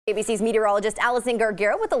ABC's meteorologist Allison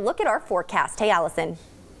Gargara with a look at our forecast. Hey, Allison.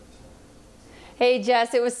 Hey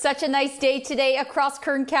Jess, it was such a nice day today across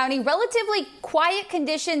Kern County. Relatively quiet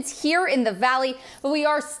conditions here in the valley, but we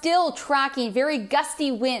are still tracking very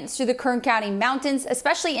gusty winds through the Kern County mountains,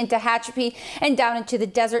 especially into Tehachapi and down into the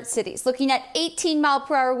desert cities. Looking at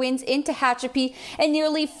 18-mile-per-hour winds into Tehachapi and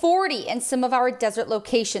nearly 40 in some of our desert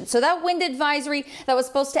locations. So that wind advisory that was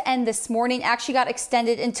supposed to end this morning actually got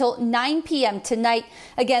extended until 9 p.m. tonight.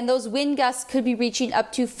 Again, those wind gusts could be reaching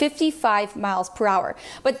up to 55 miles per hour.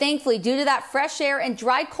 But thankfully, due to that fresh air and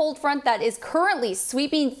dry cold front that is currently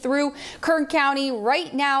sweeping through Kern County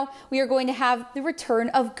right now, we are going to have the return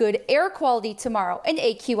of good air quality tomorrow, an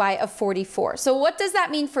AQI of 44. So what does that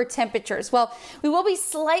mean for temperatures? Well, we will be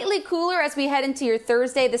slightly cooler as we head into your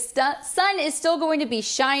Thursday. The sun is still going to be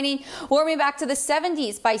shining, warming back to the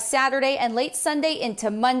 70s by Saturday and late Sunday into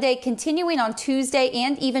Monday, continuing on Tuesday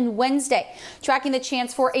and even Wednesday. Tracking the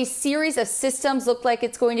chance for a series of systems, look like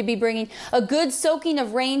it's going to be bringing a good soaking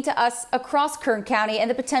of rain to us across Kern County and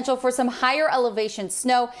the potential for some higher elevation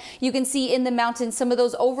snow. You can see in the mountains some of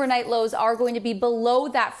those overnight lows are going to be below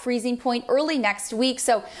that freezing point early next week.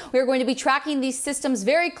 So we're going to be tracking these systems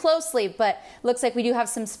very closely, but looks like we do have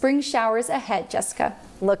some spring showers ahead, Jessica.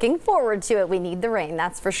 Looking forward to it. We need the rain,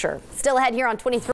 that's for sure. Still ahead here on 23.